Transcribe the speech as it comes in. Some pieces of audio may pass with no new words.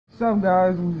What's up,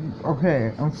 guys?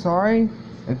 Okay, I'm sorry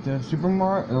if the Super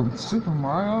Mario,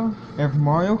 if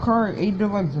Mario Kart 8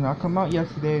 Deluxe did not come out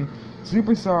yesterday.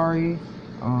 Super sorry.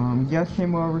 Guest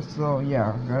came over, so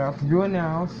yeah, gotta have to do it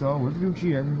now. So what's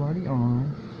Gucci, everybody?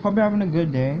 Hope you're having a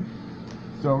good day.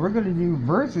 So we're gonna do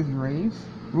versus race.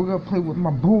 We're gonna play with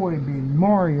my boy, Big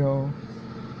Mario.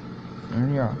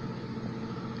 And yeah.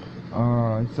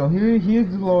 So here's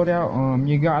the loadout.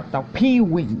 You got the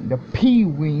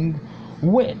P-Wing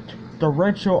with the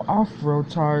retro off-road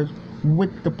tires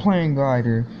with the plane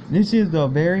glider. This is a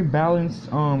very balanced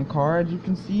car, as you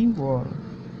can see. Well,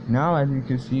 now as you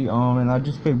can see, and I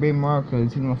just picked Baby Mario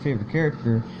because he's my favorite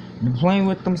character. Been playing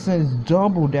with them since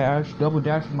Double Dash. Double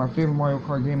Dash is my favorite Mario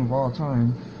Kart game of all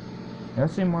time.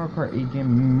 That's a Mario Kart 8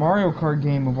 game, Mario Kart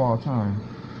game of all time.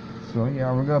 So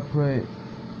yeah, we're gonna put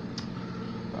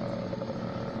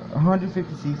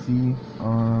 150cc,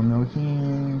 no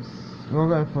teams. We're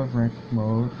gonna put ranked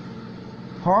mode,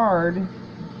 hard,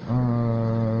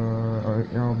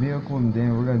 vehicle, and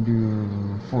then we're gonna do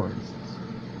forests.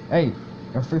 Hey,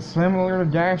 if it's similar to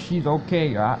Dash, she's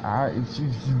okay. I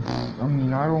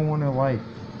mean, I don't want to like.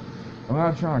 I'm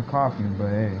not trying to copy him, but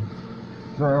hey.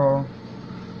 So,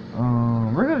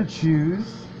 we're gonna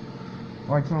choose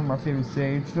like some of my favorite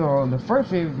stages. So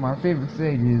my favorite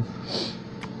stage is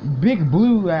Big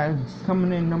Blue, as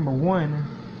coming in number 1,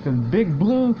 because Big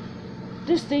Blue,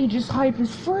 this stage is hype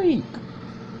as freak.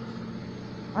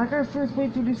 Like, I first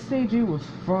played through this stage, it was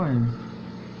fun.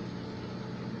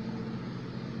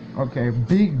 Okay,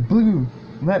 Big Blue,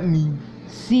 let me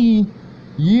see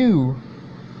you.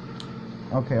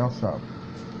 Okay, I'll stop.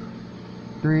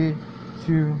 3,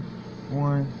 2,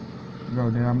 1,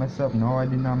 go. Did I mess up? No, I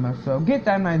did not mess up. Get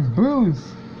that nice boost.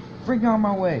 Freaking on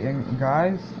my way. And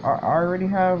guys, I already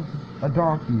have a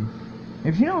donkey.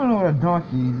 If you don't know what a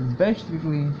donkey is, it's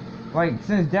basically like,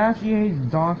 since Dashy hates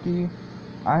donkey,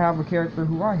 I have a character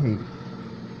who I hate,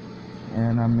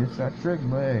 and I missed that trick.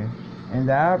 But hey, and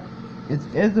that it's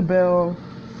Isabelle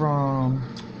from,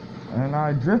 and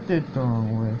I drifted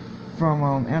with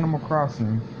from Animal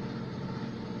Crossing.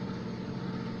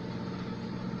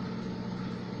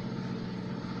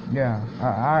 Yeah,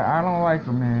 I don't like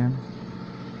her, man.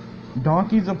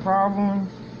 Donkey's a problem.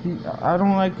 I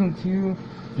don't like him too,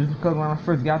 just because when I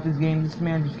first got this game, this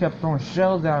man just kept throwing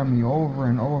shells at me over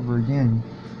and over again.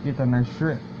 Get that nice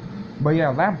trick. But yeah,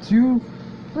 lap 2,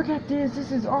 look at this.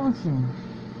 This is awesome.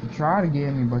 You tried to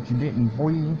get me, but you didn't,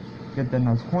 boy. Get that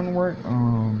nice corner work.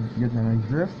 Get that nice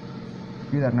drift.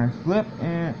 Do that nice flip,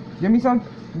 and give me something.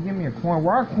 Give me a coin.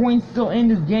 Why are coins still in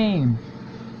this game?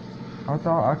 I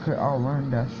thought I could outrun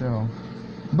that shell.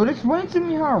 But explain to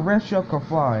me how a red shell can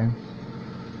fly.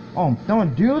 Oh,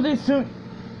 don't do this soon.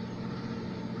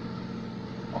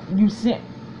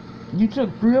 You took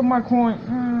 3 of my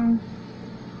coin.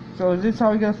 So is this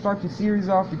how you gotta start the series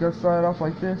off? You gotta start it off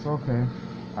like this? Okay.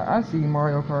 I see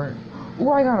Mario Kart.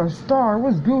 Oh, I got a star.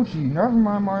 What's Gucci? Never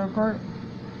mind, Mario Kart.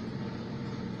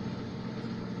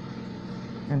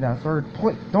 And that 3rd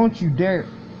place. Don't you dare.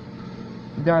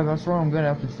 Guys, I swear I'm good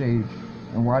at the stage.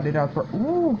 And why did I throw?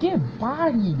 Ooh, get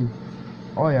bodied.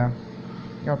 Oh yeah.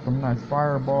 Got some nice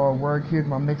fireball work. Here's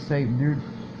my mixtape, dude.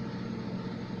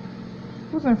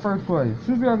 Who's in 1st place?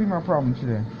 Who's gonna be my problem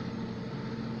today?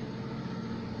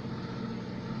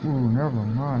 Ooh, never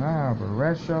mind. I have a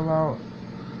red shell out.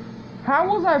 How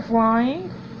was I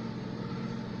flying?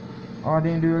 Oh, I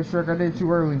didn't do a trick. I did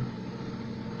too early.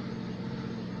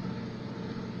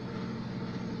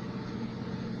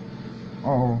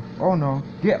 Oh no.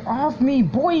 Get off me,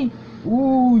 boy!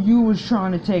 Ooh, you was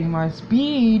trying to take my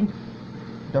speed.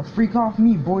 The freak off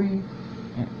me, boy.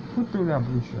 And who threw that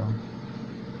blue shell?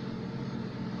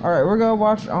 Alright, we're gonna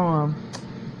watch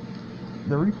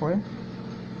the replay.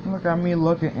 Look at me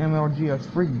looking MLG as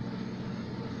free.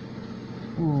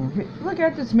 Ooh, look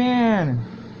at this man.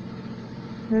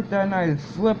 Hit that nice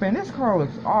flip, and this car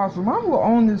looks awesome. I would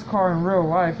own this car in real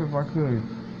life if I could.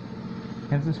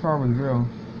 If this car was real.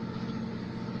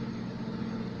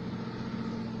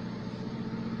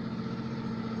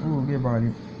 Ooh, get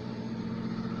body.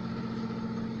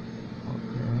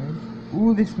 Okay.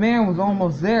 Ooh, this man was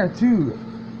almost there too.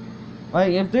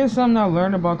 Like, if there's something I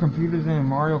learned about computers in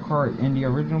Mario Kart, in the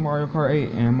original Mario Kart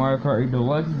 8 and Mario Kart 8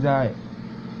 Deluxe, is that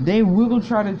they will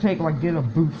try to take, like, get a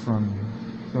boost from you.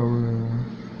 So,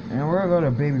 and we're gonna go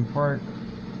to Baby Park.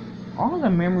 All the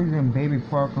memories in Baby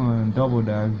Park on Double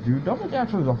Dash, dude. Double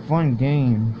Dash was a fun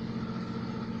game.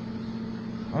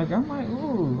 Like, I might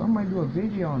do a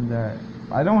video on that.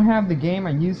 I don't have the game.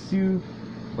 I used to,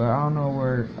 but I don't know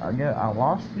where. I guess I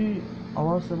lost it. I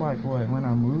lost it like what, when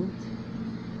I moved.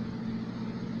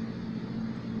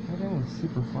 That game was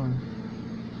super fun.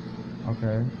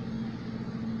 Okay.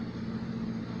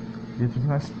 Get this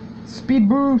nice speed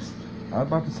boost. I was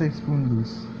about to say spoon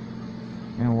boost.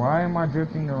 And why am I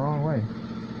drifting the wrong way?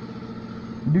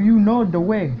 Do you know the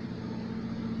way?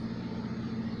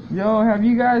 Yo, have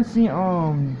you guys seen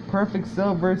Perfect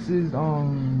Cell versus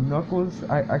Knuckles?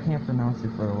 I can't pronounce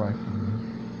it for the life of me.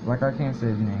 Like, I can't say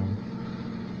his name.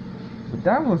 But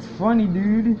that was funny,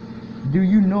 dude. Do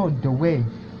you know the way?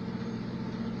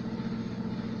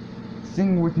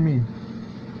 Sing with me.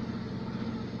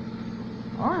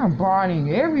 I'm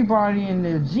bodying everybody in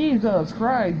there. Jesus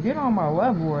Christ, get on my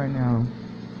level right now.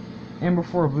 And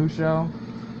before Blue Shell.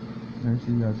 Let's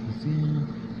see, you guys can see.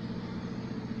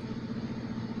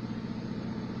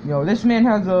 Yo, this man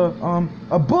has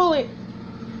a bullet.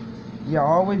 Yeah,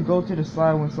 always go to the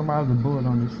side when somebody has a bullet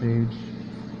on the stage.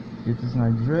 Get this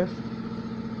nice drift.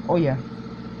 Oh yeah,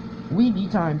 Ouija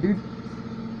time, dude.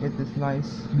 Get this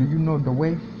nice. Do you know the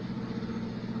way?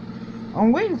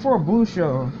 I'm waiting for a blue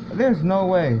shell. There's no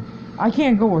way. I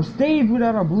can't go a stage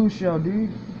without a blue shell,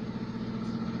 dude.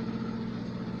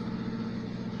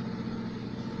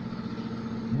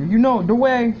 Do you know the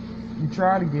way? You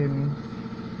try to get me.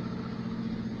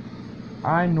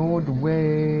 I know the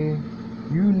way.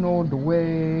 You know the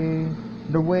way.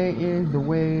 The way is the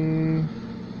way.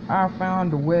 I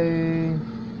found the way.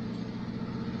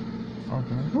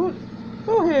 Okay.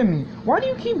 Who hit me? Why do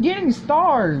you keep getting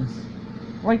stars?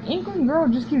 Like, Inkling Girl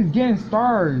just keeps getting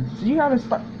stars. You gotta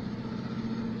start.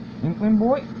 Inkling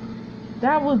Boy?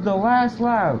 That was the last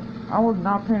lap. I was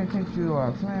not paying attention to the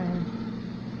laps, man.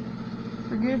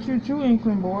 Forget you too,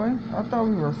 Inkling Boy. I thought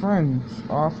we were friends.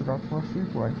 Oh, I forgot to watch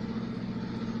replay.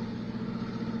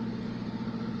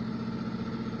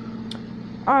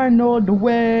 I know the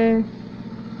way.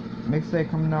 Mixtape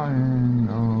coming out in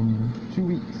 2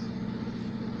 weeks.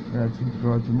 Got to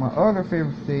go to my other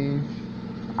favorite stage,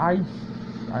 Ice.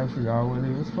 I forgot what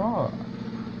it was called.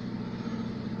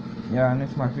 Yeah, and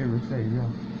it's my favorite stage. Yeah.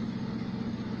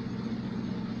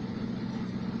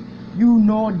 You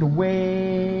know the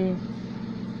way.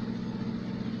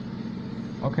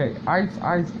 Okay,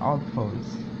 Ice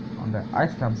Outpost on that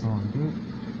Ice Cap Zone, dude.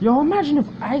 Yo, imagine if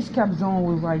Ice Cap Zone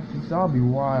was like this. That'd be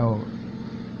wild.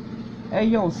 Hey,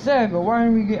 yo, Sega, why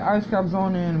didn't we get Ice Cap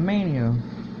Zone in Mania?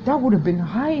 That would have been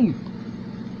hype.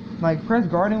 Like, Press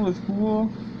Garden was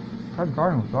cool. Press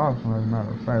Garden was awesome, as a matter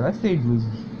of fact. That stage was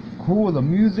cool. The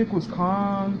music was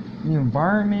calm. The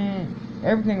environment.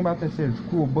 Everything about that stage was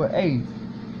cool. But, hey,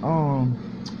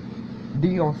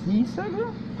 DLC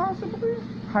Sega, possibly?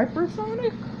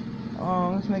 Hypersonic?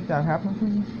 Let's make that happen,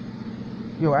 please.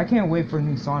 Yo, I can't wait for a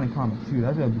new Sonic comic, too.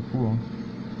 That's gonna be cool.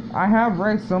 I have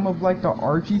read some of, like, the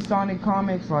Archie Sonic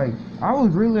comics. Like, I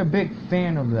was really a big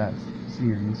fan of that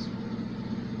series.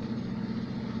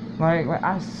 Like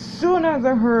as soon as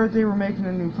I heard they were making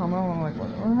a new comic, I'm like,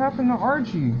 what happened to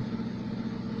Archie?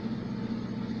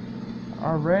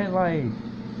 I read like,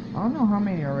 I don't know how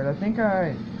many I read. I think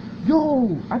I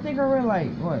read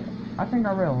like, what? I think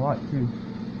I read a lot too.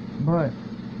 But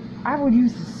I would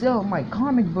used to sell my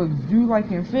comic books, dude, like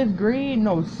in 5th grade,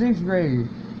 no, 6th grade.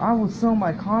 I would sell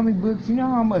my comic books. You know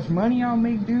how much money I'll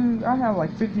make, dude? I have like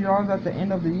 $50 at the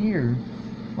end of the year.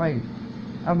 Like,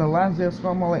 on the last day of school,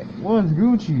 I'm like, what's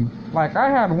Gucci? Like, I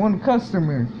had one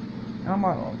customer. And I'm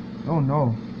like, oh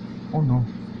no. Oh no.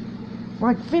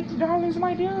 Like, $50,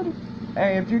 my dude?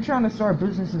 Hey, if you're trying to start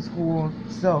business in school,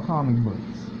 sell comic books.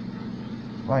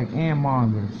 Like, and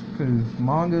mangas. Because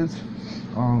mangas,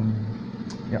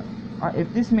 yeah.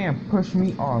 If this man pushed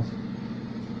me off,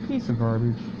 piece of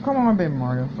garbage. Come on, baby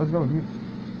Mario. Let's go, dude.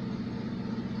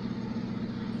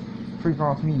 Freak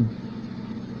off me.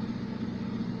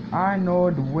 I know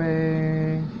the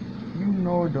way. You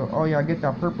know the. Oh yeah, get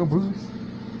that purple boost.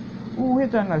 Ooh,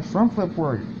 hit that nice front flip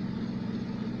for it.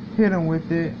 Hit him with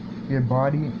it. Get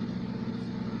body.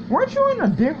 Weren't you in a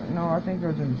different? No, I think I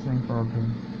was in the same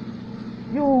program.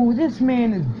 Yo, this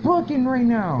man is booking right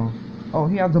now. Oh,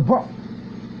 he has a buck.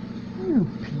 You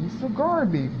piece of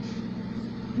garbage.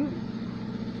 You.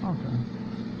 Okay.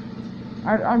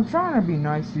 I'm trying to be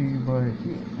nice to you, but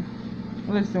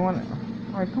listen,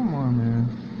 like, come on, man.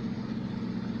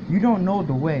 You don't know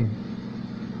the way.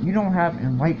 You don't have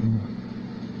enlightenment.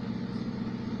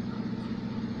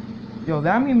 Yo,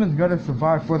 that meme is gonna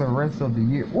survive for the rest of the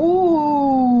year.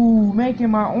 Ooh,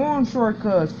 making my own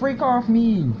shortcuts. Freak off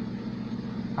me.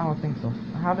 I don't think so.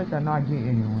 How did that not get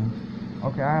anyone?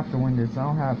 Okay, I have to win this. I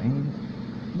don't have any.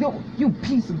 Yo, you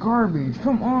piece of garbage.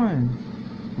 Come on.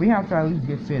 We have to at least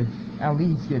get 5th. At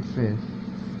least get 5th.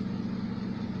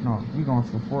 No, we going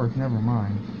for 4th. Never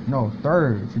mind. No,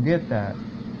 3rd. Forget that.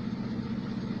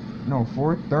 No,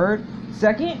 4th, 3rd,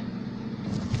 2nd.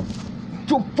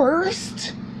 Yo,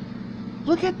 first?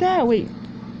 Look at that, wait.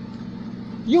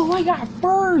 Yo, I got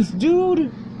first,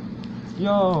 dude.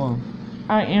 Yo,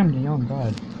 I am the young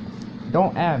god.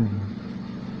 Don't add me.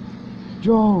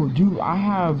 Yo, dude, I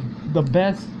have the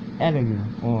best editor.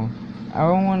 Well, I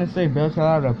don't want to say best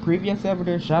out of the previous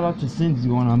editor. Shout out to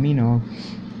Sinzu on Amino.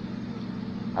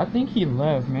 I think he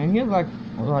left, man. He's like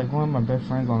one of my best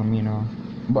friends on Amino.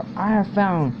 But I have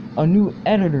found a new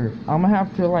editor. I'm gonna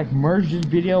have to like merge this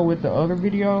video with the other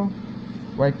video.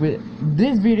 Like with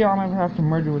this video, I'm gonna have to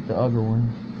merge it with the other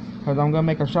one. Cause I'm gonna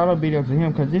make a shout out video to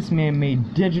him. Cause this man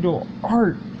made digital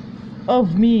art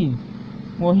of me.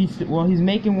 Well, he's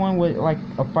making one with like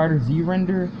a Fighter Z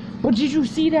render. But did you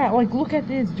see that? Like, look at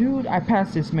this, dude. I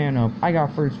passed this man up. I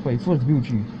got first place. What's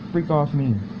Gucci? Freak off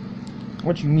me.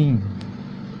 What you mean?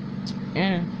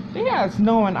 And they got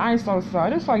snow and ice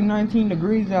outside. It's like 19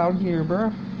 degrees out here,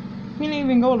 bro. He didn't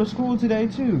even go to school today,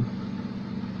 too.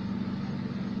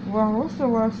 Well, what's the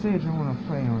last stage I want to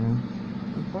play on?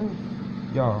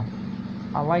 Yo,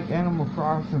 I like Animal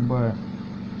Crossing, but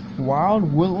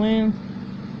Wild Woodlands.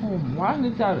 Oh, why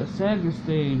is that a Sega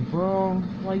stage, bro?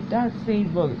 Like, that stage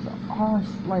looks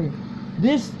awesome. Like,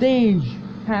 this stage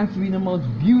has to be the most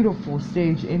beautiful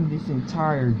stage in this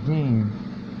entire game.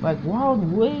 Like,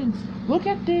 Wild Woods, look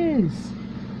at this.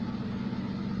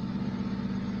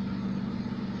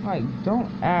 Like, don't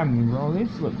add me, bro. This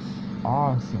looks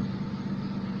awesome.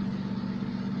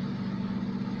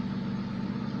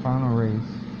 Final race.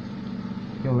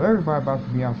 Yo, everybody about to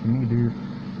be after me, dude.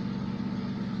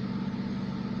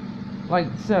 Like,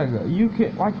 Sega, you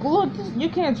can, like, look, this, you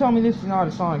can't tell me this is not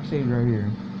a Sonic stage right here.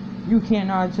 You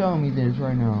cannot tell me this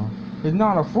right now. It's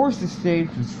not a Forces stage,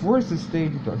 it's Forces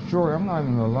stage with a short. I'm not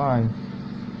even gonna lie.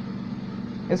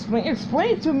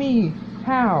 Explain to me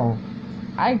how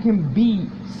I can beat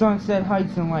Sunset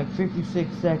Heights in like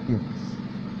 56 seconds.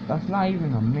 That's not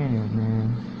even a minute,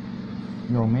 man.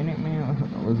 Yo, minute, man?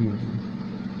 Let's get this.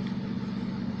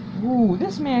 Ooh,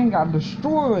 this man got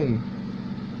destroyed.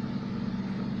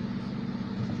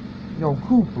 Yo,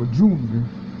 Cooper Jr.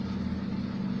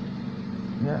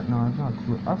 Yeah, no, it's not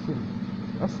Cooper. I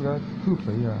forgot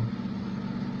Cooper, yeah.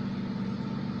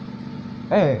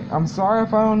 Hey, I'm sorry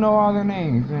if I don't know all their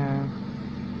names, man.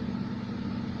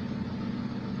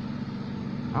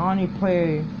 I only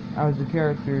play as the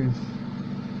characters.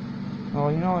 Oh,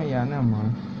 you know what? Yeah, never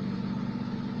mind.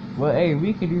 Well, hey,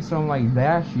 we could do something like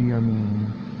Dashy, I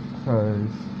mean, cause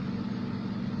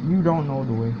you don't know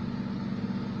the way.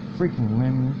 Freaking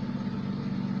Lemmy.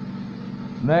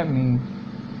 Let me.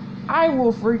 I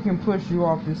will freaking push you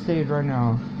off this stage right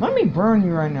now. Let me burn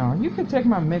you right now. You can take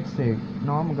my mixtape.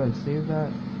 No, I'm gonna save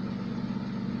that.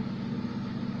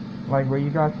 Like where you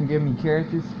guys can give me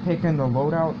characters, picking the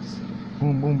loadouts.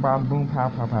 Boom, boom, bob, boom, pow,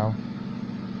 pow, pow.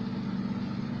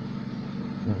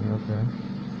 Yeah, okay.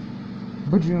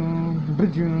 Bajoon,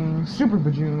 bajoon, super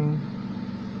bajoon.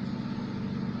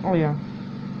 Oh yeah.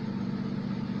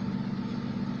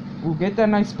 We'll get that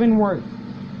nice spin work.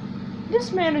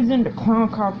 This man is in the clown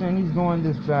copter and he's going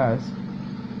this fast.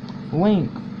 Link,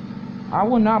 I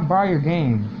will not buy your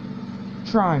game.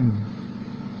 Try me.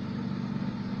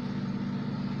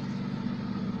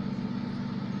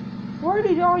 Where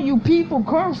did all you people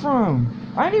come from?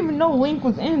 I didn't even know Link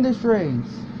was in this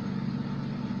race.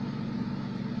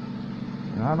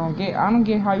 And I don't get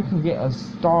how you can get a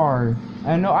star.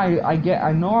 I know I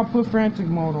put frantic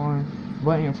mode on,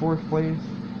 but in 4th place.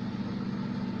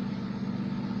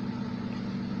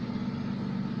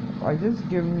 Like, just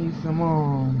give me some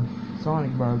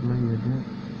Sonic vibes right here, dude.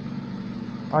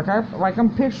 Like I'm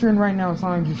picturing right now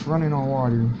Sonic just running on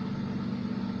water.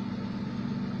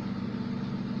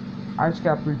 Ice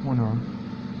Cap 3.0.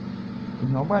 Is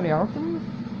nobody out there?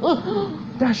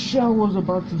 That shell was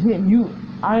about to hit you.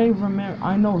 I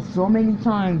know so many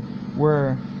times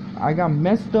where I got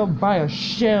messed up by a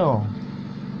shell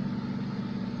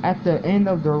at the end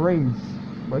of the race.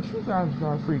 But you guys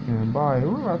got freaking by.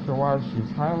 We're about to watch this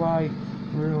highlight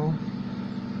reel.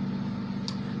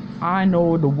 I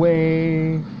know the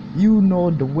way. You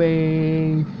know the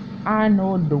way. I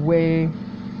know the way.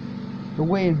 The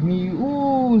way is me.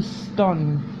 Ooh,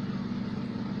 stunning.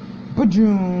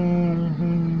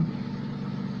 Bajoom.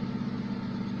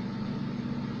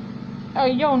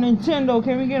 Hey, yo, Nintendo,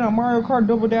 can we get a Mario Kart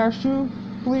Double Dash 2,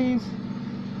 please?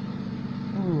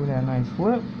 Ooh, that nice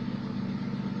flip.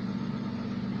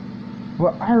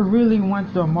 But I really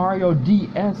want the Mario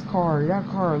DS card. That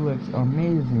card looks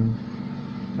amazing.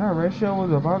 That red shell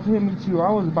was about to hit me too.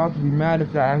 I was about to be mad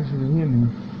if that actually hit me.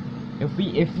 If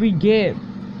we get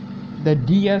the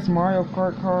DS Mario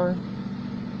Kart card,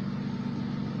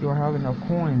 you'll have enough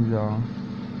coins though.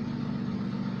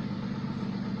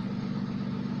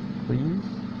 please.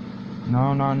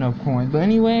 No, not enough coins. But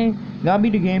anyway, that'll be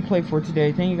the gameplay for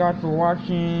today. Thank you guys for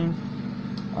watching.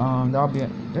 That'll be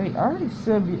hey, I already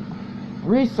said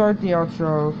restart the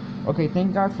outro. Okay, thank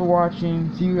you guys for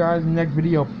watching. See you guys in the next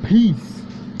video. Peace.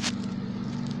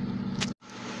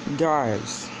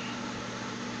 Guys,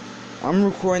 I'm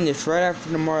recording this right after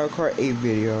the Mario Kart 8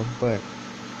 video, but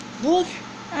look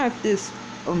at this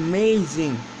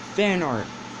amazing fan art.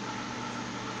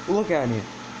 Look at it.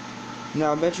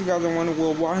 Now I bet you guys are wondering,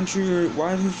 well, why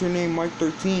isn't your name Mike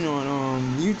 13 on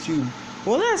YouTube?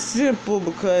 Well, that's simple,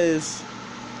 because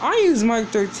I use Mike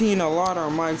 13 a lot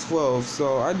on Mike 12,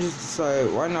 so I just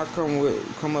decided why not come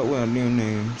up with a new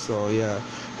name. So yeah,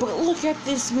 but look at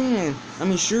this, man. I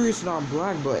mean, sure it's not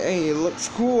black, but hey, it looks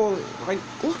cool. Like,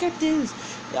 look at this.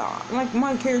 Like,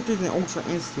 my character's in Ultra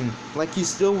Instinct. Like, he's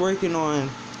still working on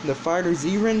the Fighter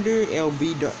Z render. It'll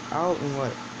be out in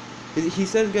what? He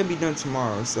said it's gonna be done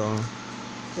tomorrow. So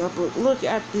yeah, but look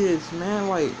at this, man.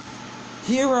 Like,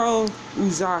 Hiro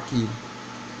Uzaki.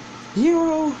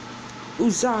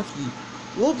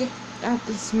 Look at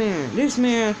this man. This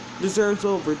man deserves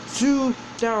over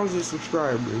 2,000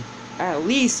 subscribers. At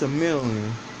least 1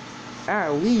 million.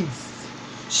 At least.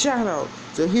 Shout out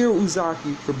to Hiro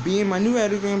Uzaki for being my new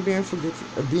editor and being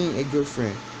a good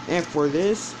friend. And for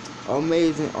this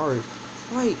amazing art.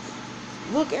 Like,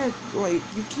 look at, like,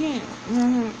 you can't,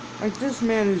 man. Like, this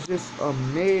man is just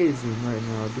amazing right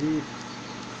now, dude.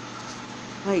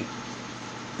 Like,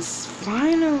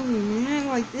 finally, man,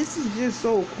 like, this is just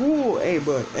so cool. Hey,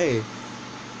 but hey,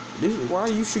 this is why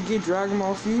you should get Dragon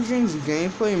Ball Fusion's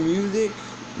gameplay, music,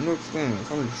 no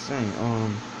experience. I'm just saying,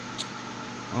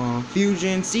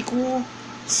 Fusion sequel,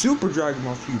 Super Dragon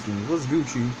Ball Fusion. What's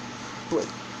Gucci? But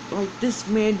like, this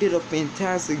man did a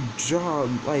fantastic job.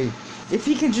 Like, if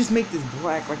he can just make this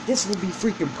black, like, this would be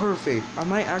freaking perfect. I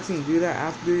might ask him to do that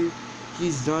after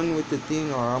he's done with the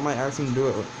thing, or I might ask him to do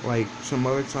it like some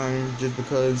other time, just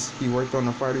because he worked on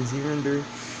the Fighter Z render.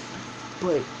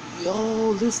 But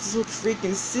yo, this looks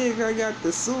freaking sick. I got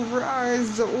the silver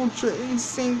eyes, the Ultra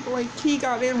Instinct. Like, he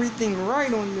got everything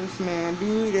right on this man,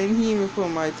 dude. And he even put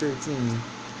my 13.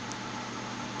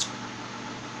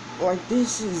 Like,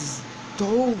 this is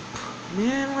dope,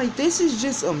 man. Like, this is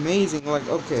just amazing. Like,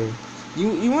 okay,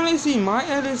 you want to see my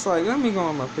edits? Like, let me go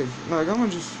on my picture. Like, I'm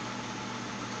gonna just,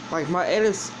 like, my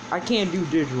edits, I can't do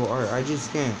digital art. I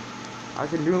just can't. I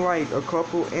can do like a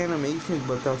couple animations,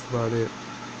 but that's about it.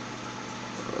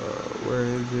 Where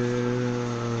is it?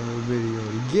 Video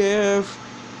GIF.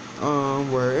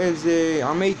 Where is it?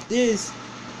 I made this.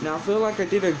 Now I feel like I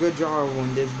did a good job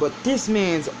on this, but this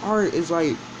man's art is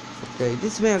like, okay,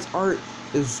 this man's art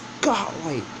is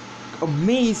godlike,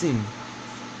 amazing.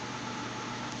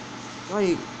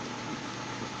 Like,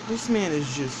 this man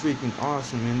is just freaking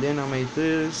awesome. And then I made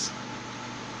this.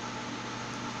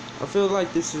 I feel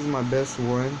like this is my best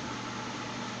one.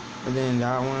 And then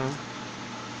that one.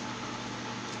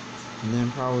 And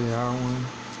then probably that one.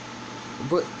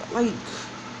 But like,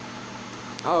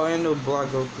 oh, and the Black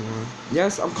Goku one.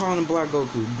 Yes, I'm calling him Black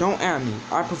Goku. Don't at me.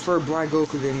 I prefer Black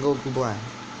Goku than Goku Black.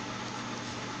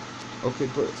 Okay,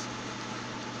 but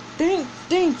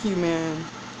thank you, man.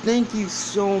 Thank you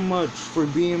so much for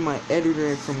being my editor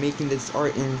and for making this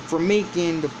art and for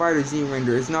making the Fighter Z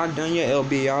render. It's not done yet. It'll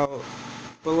be out.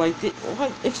 But like,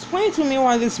 what? Explain to me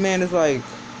why this man is like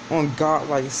on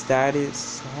godlike status.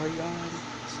 Sorry, guys.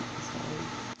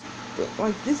 But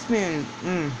like, this man,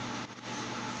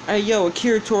 Hey, yo,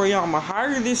 Akira Toriyama,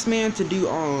 hire this man to do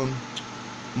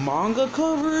manga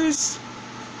covers,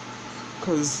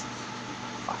 cause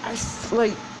I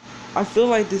feel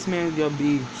like this man's gonna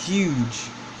be huge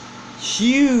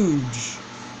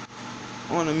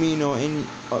on Amino,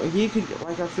 and he could,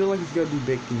 like, I feel like he's gonna do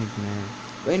big things, man.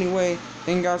 But anyway,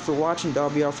 thank you guys for watching.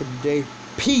 That'll be all for today.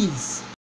 Peace.